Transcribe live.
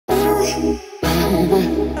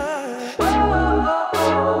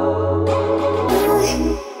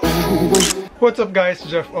What's up guys,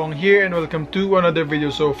 Jeff Ong here and welcome to another video.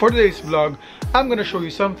 So for today's vlog, I'm gonna show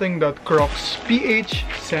you something that crocsph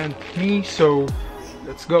sent me, so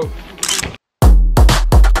let's go.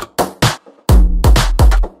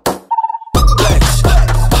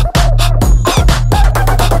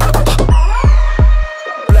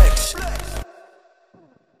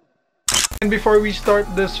 And before we start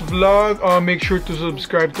this vlog, make sure to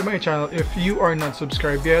subscribe to my channel if you are not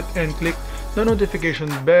subscribed yet and click the notification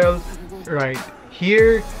bell right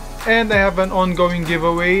here. And I have an ongoing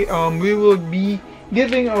giveaway. We will be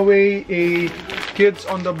giving away a Kids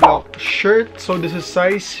on the Block shirt. So this is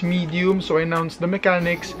size medium. So I announced the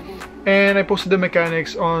mechanics and I posted the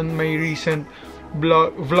mechanics on my recent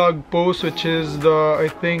vlog post, which is I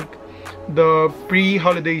think the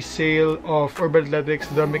pre-holiday sale of Urban Athletics.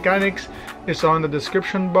 The mechanics is on the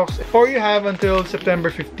description box, or you have until September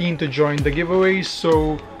 15 to join the giveaways.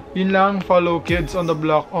 So yun lang, follow Kids on the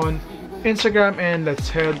Block on Instagram and let's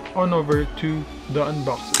head on over to the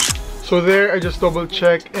unboxing. So there, I just double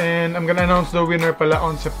check and I'm gonna announce the winner pala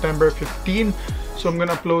on September 15. So I'm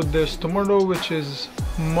gonna upload this tomorrow, which is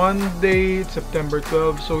Monday, September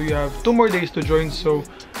 12. So you have 2 more days to join, so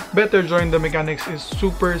better join. The mechanics is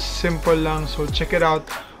super simple lang, so check it out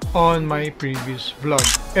on my previous vlog.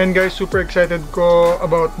 And guys, super excited ko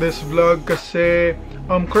about this vlog kasi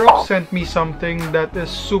Crocs sent me something that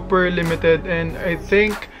is super limited, and I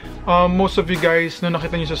think most of you guys, nung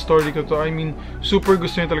nakita nyo sa story ko to, I mean, super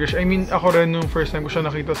gusto nyo talaga siya. I mean, ako rin nung first time ko siya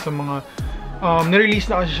nakita sa mga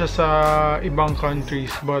nirelease na kasi siya sa ibang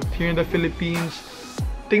countries, but here in the Philippines,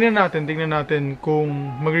 tingnan natin kung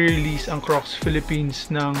magre-release ang Crocs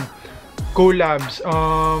Philippines ng collabs.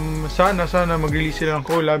 Sana mag-release sila ng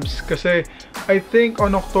collabs kasi I think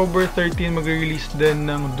on October 13 magre-release din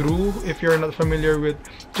ng Drew. If you're not familiar with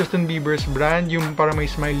Justin Bieber's brand, yung para may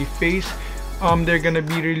smiley face, they're gonna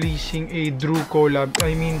be releasing a Drew collab.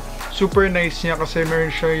 I mean, super nice niya kasi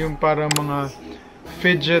meron siya yung para mga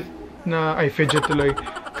fidget tuloy.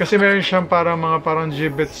 Kasi meron siyang parang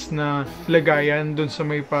gibbets na lagayan dun sa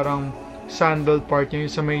may parang sandal part niya,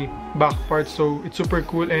 yung sa may back part. So it's super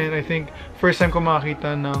cool, and I think first time ko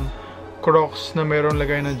makakita ng Crocs na meron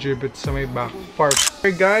lagayan ng gibbets sa may back part.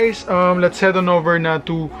 Okay guys, let's head on over na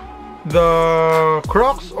to the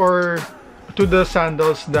Crocs, or to the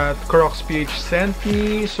sandals that crocsph sent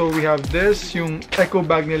me. So we have this, yung eco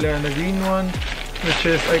bag nila na green one, which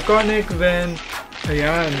is iconic. Then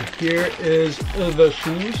ayan, here is the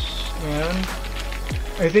shoes, and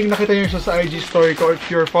I think nakita nyo siya sa IG story ko if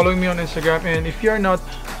you're following me on Instagram, and if you're not,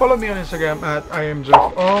 follow me on Instagram at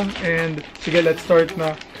IamJeffOng. And sige, let's start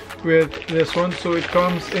na with this one. So it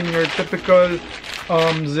comes in your typical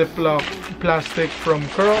Ziploc plastic from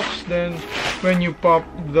Crocs. Then when you pop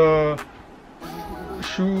the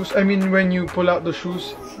shoes, I mean when you pull out the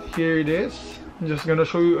shoes, here it is. I'm just gonna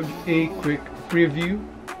show you a quick preview.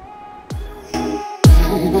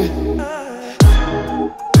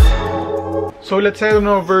 So let's head on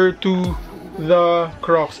over to the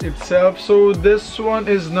Crocs itself. So this one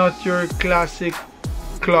is not your classic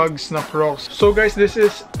clogs na Crocs. So guys, this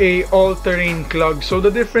is a all-terrain clog. So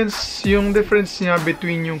yung difference niya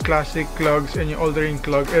between yung classic clogs and yung all-terrain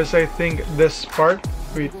clog is, I think, this part.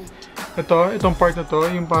 Wait, itong part na to,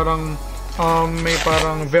 yung parang may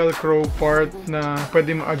parang velcro part na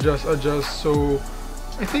pwede mo adjust. So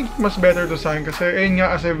I think mas better to sa akin kasi ayun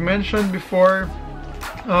nga, as I've mentioned before,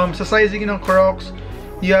 sa sizing ng Crocs,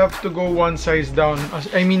 you have to go one size down.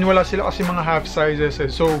 I mean, wala sila kasi mga half sizes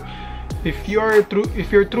eh. So if your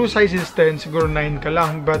true size is 10, siguro 9 ka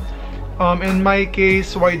lang. But in my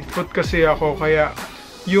case, wide foot kasi ako, kaya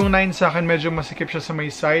yung 9 sa akin medyo masikip siya sa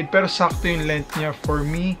may side, pero sakto yung length niya for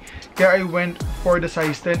me, kaya I went for the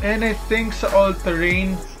size 10. And I think sa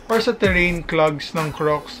all-terrain or sa terrain clogs ng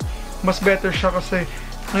Crocs, mas better siya kasi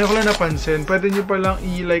ngayon ko lang napansin, pwede nyo palang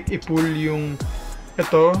i-pull yung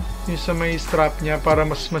yung sa may strap niya para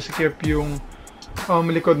mas masikip yung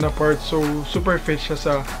likod na part. So super fit siya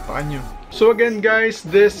sa paa nyo. So again guys,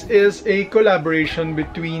 this is a collaboration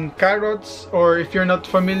between Carrots, or if you're not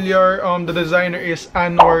familiar, the designer is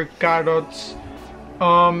ANWAR Carrots,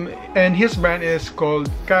 and his brand is called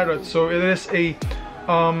Carrots. So it is a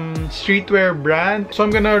streetwear brand. So I'm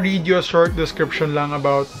gonna read you a short description lang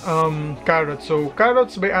about Carrots. So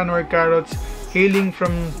Carrots by ANWAR Carrots, hailing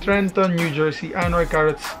from Trenton, New Jersey, ANWAR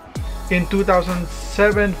Carrots in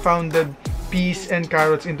 2007 founded Peace and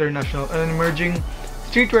Carrots International, an emerging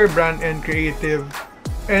streetwear brand and creative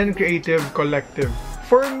collective.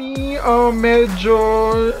 For me,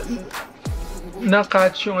 medyo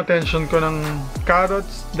na-catch yung attention ko ng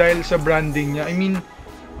Carrots dahil sa branding niya. I mean,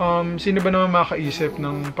 sino ba naman makaisip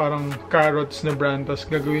ng parang Carrots na brand tapos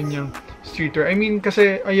gagawin niyang streetwear? I mean,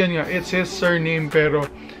 kasi, ayun nga, it's his surname pero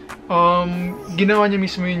ginawa niya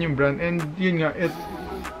mismo yun yung brand. And yun nga,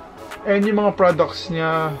 and yung mga products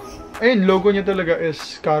niya, ayun, logo niya talaga is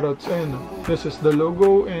Carrots. Ayun, this is the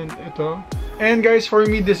logo and ito. And guys, for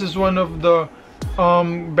me, this is one of the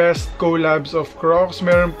best collabs of Crocs.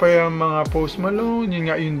 Meron pa yung mga Post Malone, yun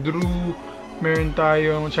nga yung Drew, meron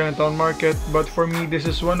tayong Chinatown Market, but for me this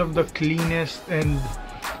is one of the cleanest and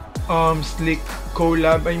slick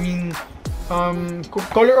collab. I mean,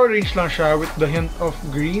 color orange lang siya with the hint of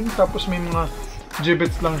green, tapos may mga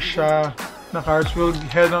gibbets lang siya na cards. We'll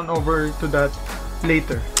head on over to that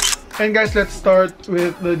later. And guys, let's start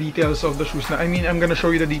with the details of the shoes na. I mean, I'm gonna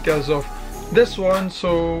show you the details of this one.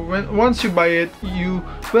 So once you buy it, you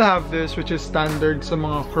will have this, which is standard sa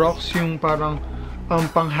mga Crocs, yung parang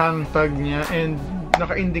pang-hang tag niya, and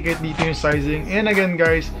naka-indicate dito yung sizing. And again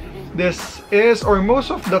guys, this is, or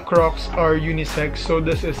most of the Crocs are unisex, so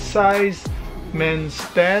this is size men's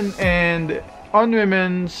 10, and on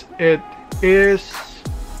women's it is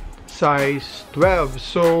size 12.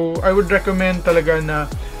 So I would recommend talaga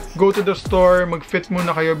na go to the store, mag-fit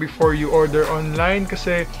muna kayo before you order online,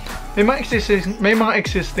 kasi may mga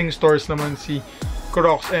existing stores naman si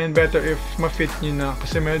Crocs, and better if ma-fit nyo na,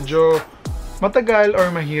 kasi medyo matagal or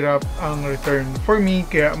mahirap ang return for me,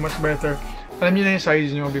 kaya mas better alam niyo na yung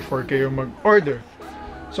size nyo before kayo mag-order.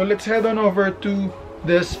 So let's head on over to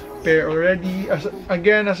this pair already. As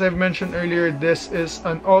I've mentioned earlier, this is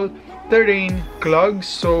an all-terrain clogs.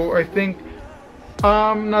 So I think,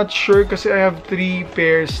 I'm not sure kasi I have 3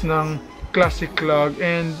 pairs ng classic clog,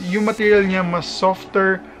 and yung material niya mas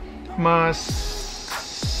softer,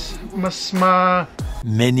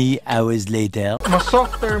 many hours later, mas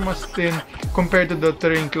softer, mas thin compared to the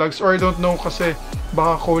terrain clogs, or I don't know kasi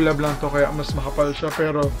baka collab lang to kaya mas makapal siya,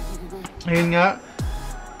 pero ayun nga,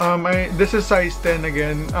 this is size 10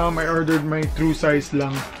 again. I ordered my true size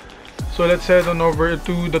lang. So let's head on over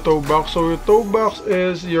to the toe box. So your toe box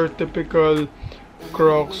is your typical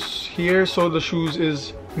Crocs here. So the shoes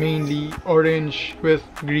is mainly orange with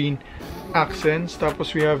green accents.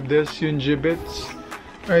 Tapos we have this, yung gibbets.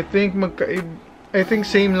 I think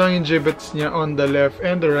same lang yung gibbets niya on the left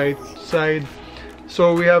and the right side.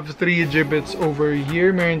 So we have 3 gibbets over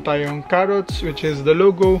here. Meron tayong Carrots, which is the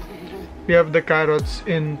logo. We have the Carrots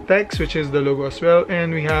in text, which is the logo as well.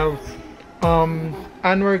 And we have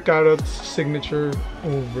ANWAR Carrots signature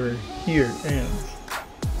over here. And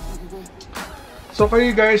so for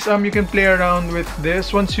you guys, you can play around with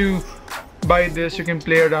this. Once you buy this, you can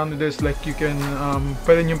play around with this. Like you can,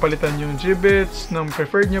 pwede nyo palitan yung gibbets ng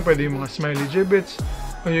preferred nyo. Pwede yung mga smiley gibbets.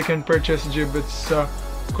 Or you can purchase gibbets sa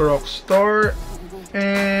Crocs store.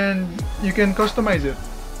 And you can customize it.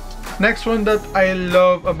 Next one that I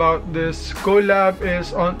love about this collab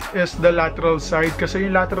is the lateral side. Kasi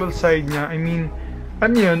yung lateral side niya, I mean,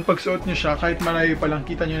 ano yun, pag suot nyo siya, kahit malayo pa lang,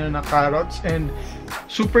 kita nyo na Carrots. And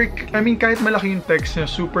super, I mean, kahit malaki yung text niya,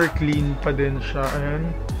 super clean pa din siya. Ayan.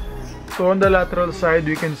 So on the lateral side,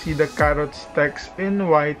 we can see the Carrots text in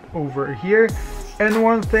white over here. And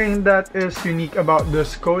one thing that is unique about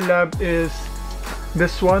this collab is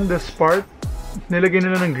this one, this part, nilagay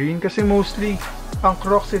nila ng green. Kasi mostly, ang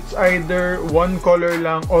Crocs, it's either one color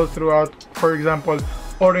lang all throughout. For example,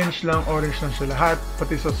 orange lang siya lahat.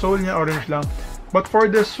 Pati sa sole niya, orange lang. But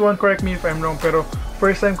for this one, correct me if I'm wrong, pero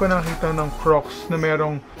first time ko nakita ng Crocs na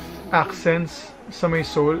merong accents sa may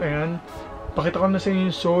sole. Ayan. Pakita ko na sa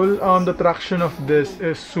inyo yung sole. The traction of this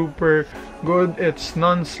is super good. It's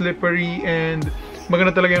non-slippery and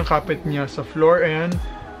maganda talaga yung kapit niya sa floor. And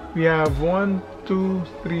we have 1, 2,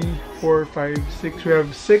 3, 4, 5, 6. We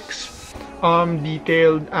have 6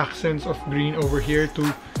 detailed accents of green over here to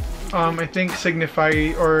I think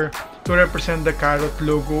signify or to represent the carrot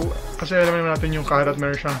logo. Kasi alam naman natin yung carrot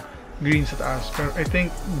meron siyang green sa taas. Pero I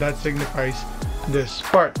think that signifies this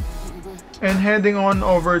part. And heading on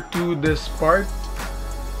over to this part,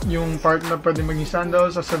 yung part na pwede maging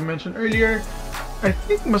sandals, as I've mentioned earlier, I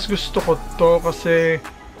think mas gusto ko to kasi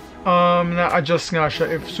na-adjust nga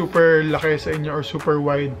siya if super laki sa inyo or super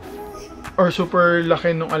wide or super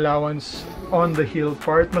laki nung allowance on the heel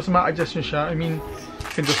part. Mas ma-adjust nyo siya. I mean,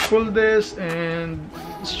 you can just pull this and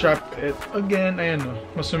strap it again. Ayan o,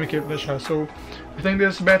 mas sumikip na siya. So, I think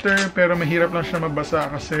this is better, pero mahirap lang siya mabasa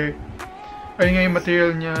kasi ayun nga yung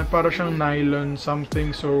material niya, para siyang nylon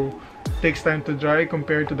something, so takes time to dry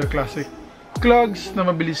compared to the classic clogs na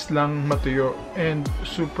mabilis lang matuyo and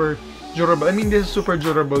super durable. I mean, this is super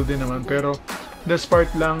durable din naman, pero This part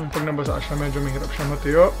lang, pag nabasa siya, medyo mahirap siya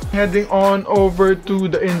matuyo. Heading on over to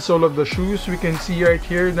the insole of the shoes, we can see right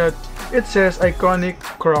here that it says iconic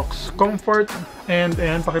Crocs comfort. And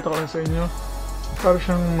ayan, pakita ko lang sa inyo. Parang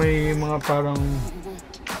siyang may mga parang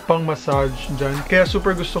pang-massage dyan. Kaya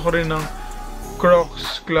super gusto ko rin ng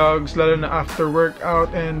Crocs clogs, lalo na after workout.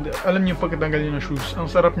 And alam niyo, pagkatanggal niyo ng shoes, ang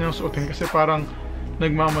sarap niyang suotin kasi parang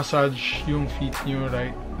nagmamassage yung feet niyo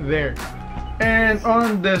right there. And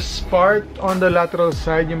on this part, on the lateral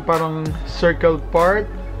side, yung parang circle part,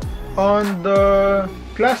 on the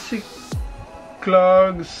classic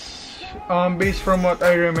clogs, based from what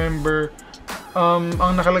I remember, ang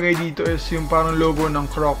nakalagay dito is yung parang logo ng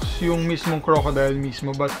Crocs, yung mismong crocodile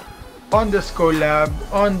mismo. But on this collab,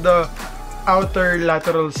 on the outer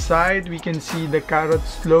lateral side, we can see the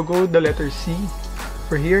carrots logo, the letter C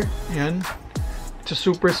for here. Ayan. It's a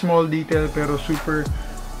super small detail pero super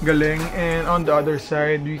galing. And on the other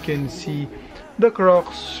side, we can see the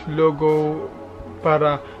Crocs logo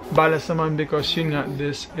para balas naman because yun nga,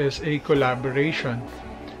 this is a collaboration.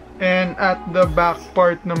 And at the back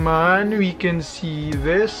part naman, we can see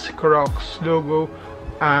this Crocs logo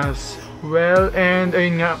as well. And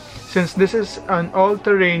ayun nga, since this is an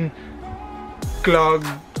all-terrain clog,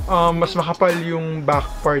 mas makapal yung back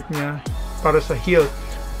part niya para sa heel.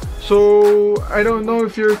 So I don't know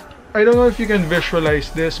if you can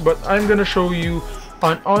visualize this, but I'm gonna show you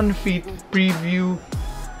an on-feet preview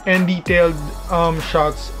and detailed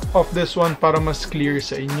shots of this one para mas clear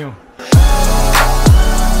sa inyo.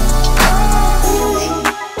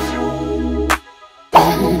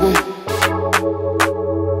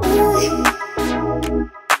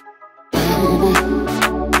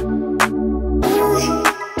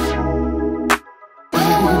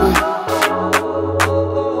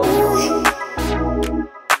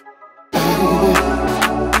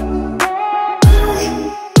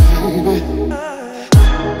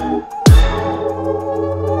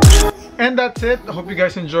 And that's it. I hope you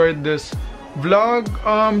guys enjoyed this vlog.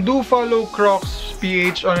 Do follow crocsph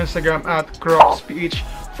on Instagram at crocsph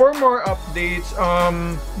for more updates.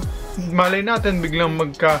 Malay natin biglang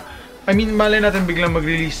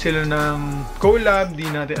mag-release sila ng collab, di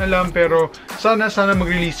natin alam, pero sana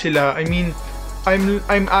mag-release sila. I mean,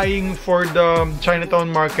 I'm eyeing for the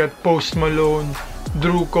Chinatown Market Post Malone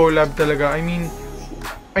Drew collab talaga. I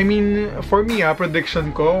mean, for me,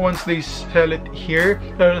 prediction ko, once they sell it here,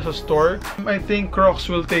 lalo na sa store, I think Crocs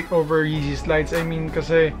will take over Yeezy Slides. I mean,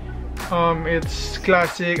 kasi it's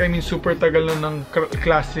classic. I mean, super tagal na ng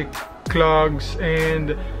classic clogs.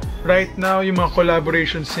 And right now, yung mga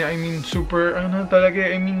collaborations niya, I mean, super, talaga,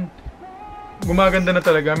 I mean, gumaganda na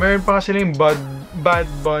talaga. Meron pa kasi yung Bad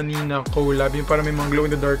Bunny na collab, yung parang may mga glow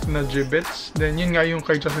in the dark na gibbets. Then yun nga yung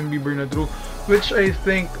kay Justin Bieber na Drew, which I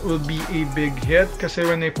think will be a big hit. Kasi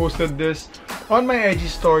when I posted this on my IG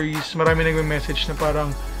stories, marami nagme-message na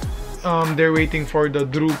parang they're waiting for the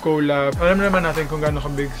Drew collab. Alam naman natin kung gaano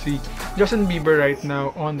ka-big si Justin Bieber right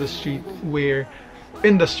now on the street wear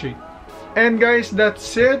industry. And guys, that's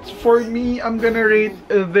it for me. I'm gonna rate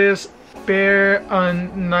this pair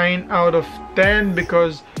an 9 out of 10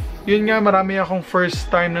 because yun nga, marami akong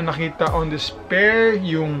first time na nakita on this pair.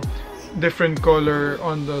 Yung different color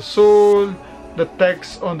on the sole, the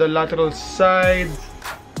text on the lateral side,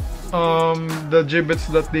 the gibbets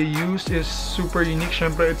that they use is super unique.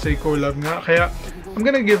 Syempre, it's a collab nga. Kaya, I'm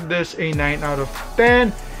gonna give this a 9 out of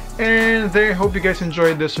 10. And there, hope you guys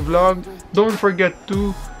enjoyed this vlog. Don't forget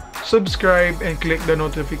to subscribe and click the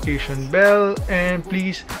notification bell. And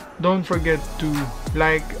please, don't forget to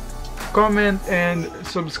like, comment, and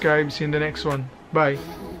subscribe. See you in the next one. Bye.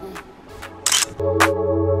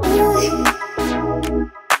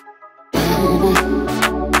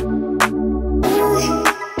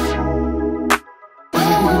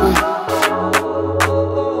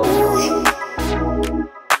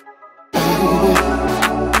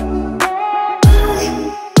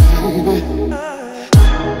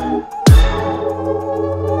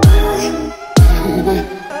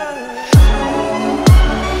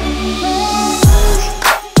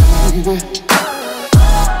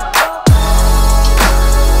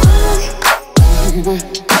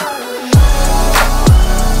 Baby.